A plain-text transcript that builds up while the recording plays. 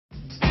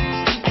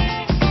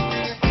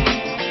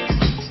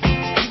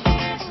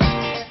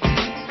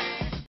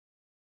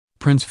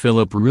Prince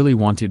Philip really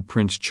wanted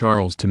Prince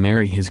Charles to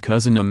marry his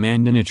cousin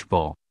Amanda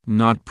Knatchbull,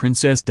 not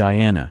Princess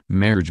Diana.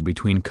 Marriage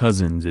between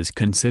cousins is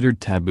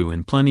considered taboo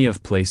in plenty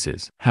of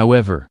places.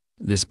 However,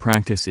 this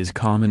practice is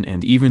common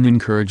and even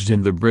encouraged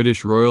in the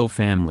British royal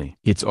family.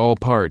 It's all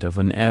part of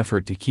an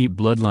effort to keep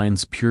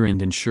bloodlines pure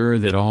and ensure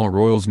that all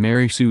royals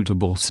marry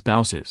suitable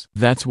spouses.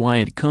 That's why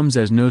it comes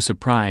as no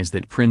surprise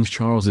that Prince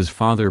Charles's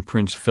father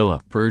Prince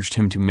Philip urged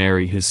him to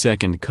marry his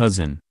second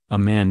cousin,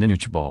 Amanda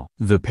Knatchbull.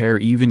 The pair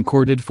even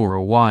courted for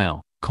a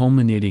while,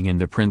 culminating in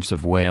the Prince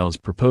of Wales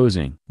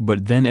proposing.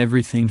 But then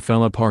everything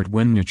fell apart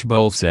when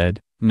Knatchbull said,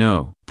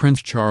 "No."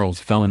 Prince Charles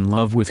fell in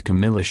love with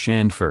Camilla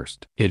Shand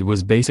first. It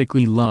was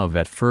basically love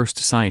at first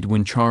sight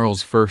when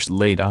Charles first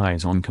laid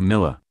eyes on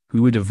Camilla,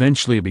 who would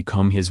eventually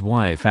become his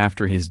wife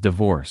after his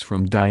divorce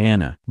from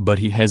Diana. But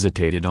he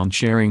hesitated on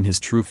sharing his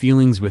true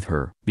feelings with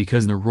her.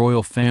 Because the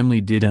royal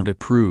family didn't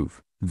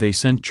approve, they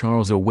sent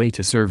Charles away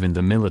to serve in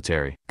the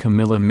military.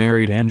 Camilla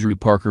married Andrew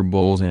Parker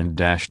Bowles and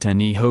dashed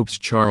any hopes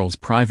Charles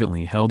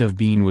privately held of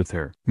being with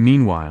her.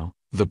 Meanwhile,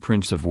 the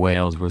Prince of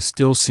Wales was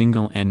still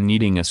single and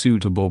needing a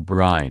suitable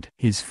bride.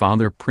 His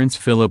father Prince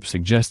Philip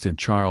suggested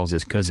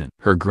Charles's cousin.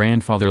 Her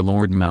grandfather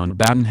Lord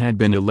Mountbatten had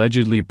been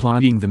allegedly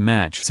plotting the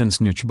match since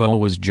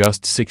Knatchbull was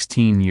just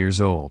 16 years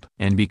old.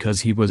 And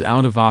because he was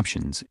out of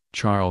options,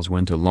 Charles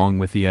went along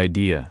with the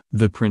idea.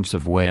 The Prince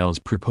of Wales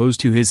proposed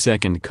to his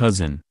second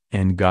cousin,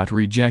 and got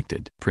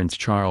rejected. Prince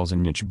Charles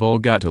and Knatchbull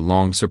got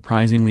along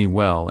surprisingly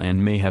well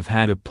and may have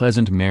had a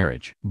pleasant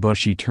marriage. But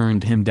she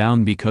turned him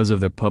down because of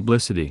the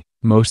publicity.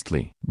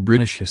 Mostly.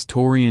 British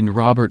historian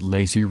Robert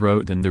Lacey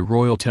wrote in the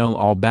Royal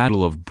Tell-All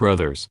Battle of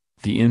Brothers,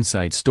 the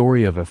inside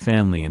story of a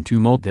family in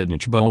tumult, that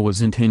Knatchbull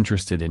wasn't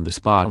interested in the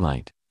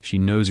spotlight. She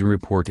knows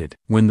reported.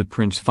 When the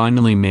prince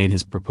finally made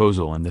his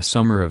proposal in the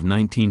summer of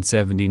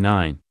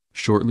 1979,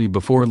 shortly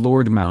before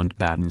Lord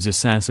Mountbatten's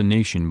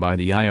assassination by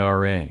the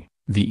IRA,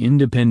 the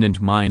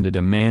independent-minded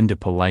Amanda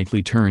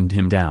politely turned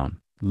him down.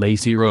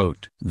 Lacey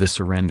wrote, "The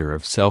surrender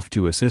of self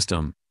to a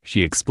system,"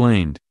 she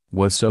explained,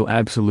 "was so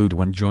absolute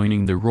when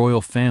joining the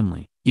royal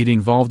family, it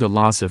involved a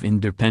loss of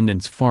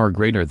independence far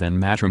greater than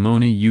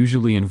matrimony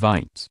usually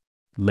invites."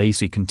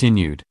 Lacey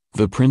continued,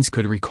 "The prince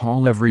could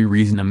recall every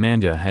reason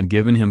Amanda had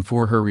given him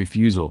for her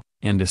refusal,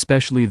 and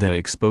especially the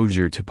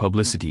exposure to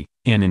publicity,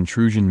 an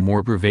intrusion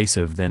more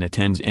pervasive than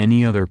attends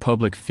any other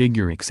public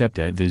figure except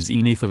at the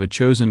zenith of a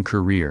chosen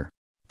career."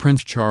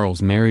 Prince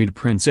Charles married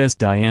Princess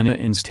Diana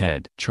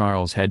instead.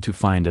 Charles had to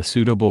find a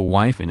suitable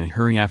wife in a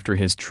hurry after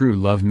his true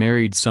love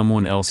married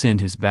someone else and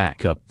his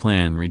backup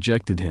plan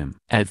rejected him.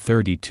 At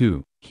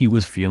 32, he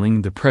was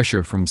feeling the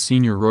pressure from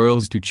senior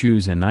royals to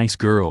choose a nice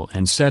girl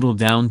and settle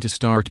down to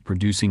start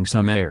producing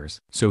some heirs.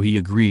 So he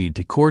agreed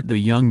to court the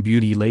young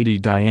beauty Lady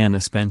Diana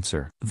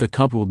Spencer. The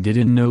couple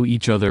didn't know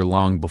each other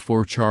long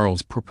before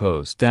Charles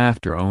proposed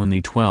after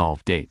only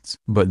 12 dates.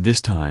 But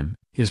this time,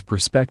 his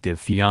prospective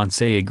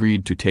fiancée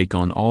agreed to take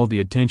on all the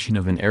attention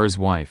of an heir's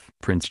wife.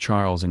 Prince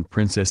Charles and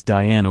Princess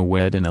Diana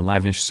wed in a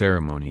lavish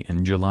ceremony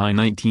in July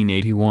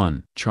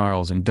 1981.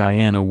 Charles and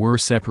Diana were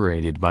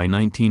separated by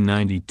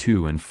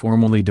 1992 and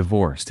formally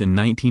divorced in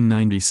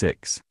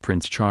 1996.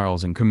 Prince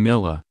Charles and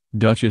Camilla,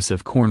 Duchess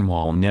of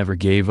Cornwall, never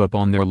gave up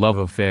on their love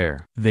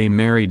affair. They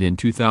married in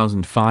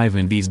 2005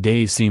 and these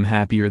days seem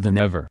happier than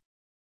ever.